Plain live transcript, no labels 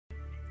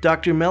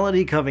Dr.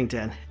 Melody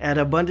Covington at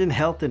Abundant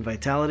Health and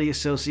Vitality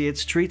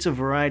Associates treats a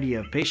variety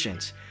of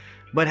patients,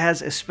 but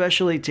has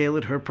especially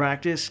tailored her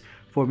practice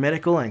for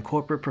medical and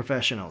corporate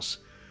professionals.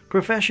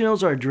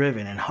 Professionals are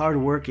driven and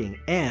hardworking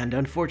and,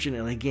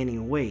 unfortunately,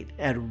 gaining weight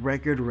at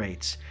record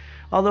rates.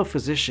 Although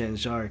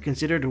physicians are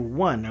considered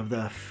one of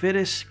the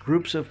fittest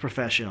groups of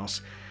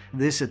professionals,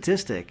 this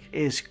statistic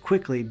is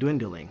quickly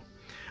dwindling.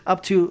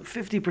 Up to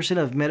 50%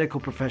 of medical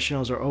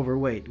professionals are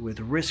overweight, with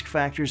risk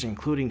factors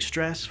including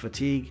stress,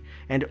 fatigue,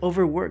 and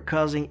overwork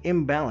causing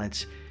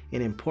imbalance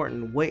in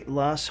important weight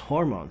loss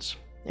hormones.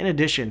 In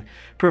addition,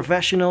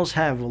 professionals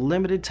have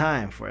limited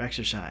time for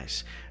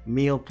exercise,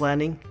 meal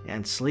planning,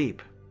 and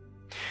sleep.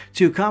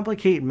 To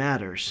complicate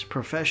matters,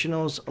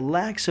 professionals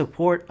lack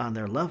support on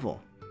their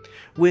level.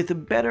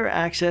 With better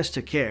access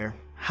to care,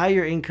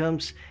 higher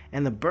incomes,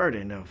 and the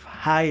burden of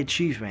high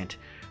achievement,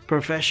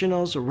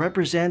 professionals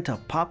represent a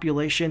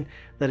population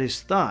that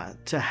is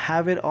thought to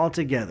have it all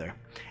together,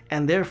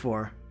 and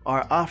therefore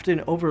are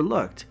often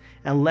overlooked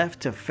and left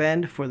to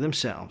fend for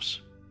themselves.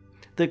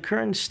 The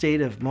current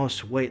state of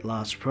most weight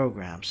loss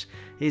programs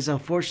is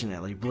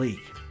unfortunately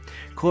bleak.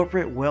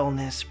 Corporate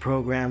wellness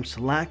programs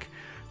lack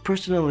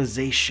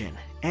personalization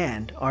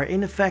and are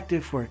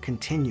ineffective for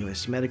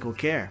continuous medical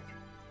care.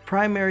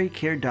 Primary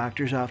care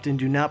doctors often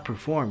do not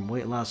perform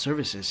weight loss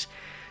services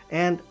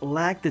and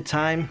lack the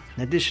time,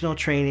 additional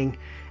training,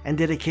 and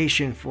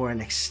dedication for an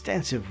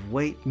extensive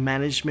weight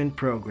management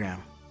program.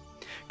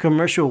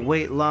 Commercial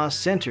weight loss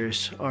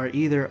centers are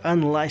either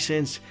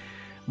unlicensed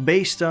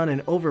based on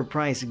an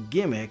overpriced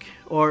gimmick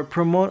or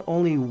promote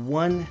only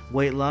one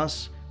weight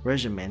loss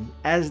regimen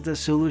as the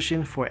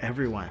solution for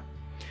everyone.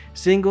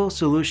 Single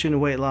solution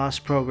weight loss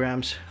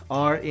programs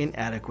are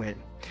inadequate,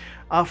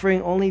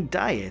 offering only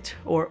diet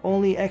or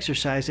only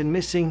exercise and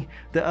missing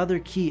the other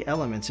key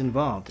elements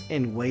involved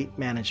in weight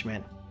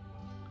management.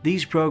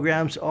 These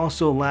programs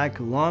also lack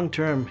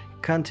long-term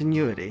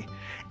continuity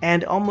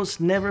and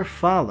almost never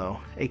follow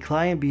a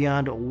client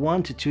beyond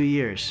 1 to 2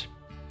 years.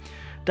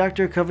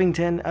 Dr.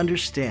 Covington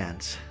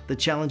understands the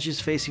challenges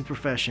facing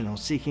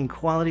professionals seeking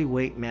quality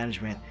weight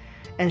management,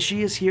 and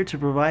she is here to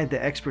provide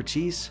the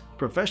expertise,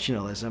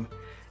 professionalism,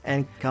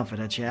 and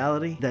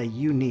confidentiality that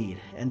you need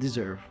and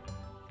deserve.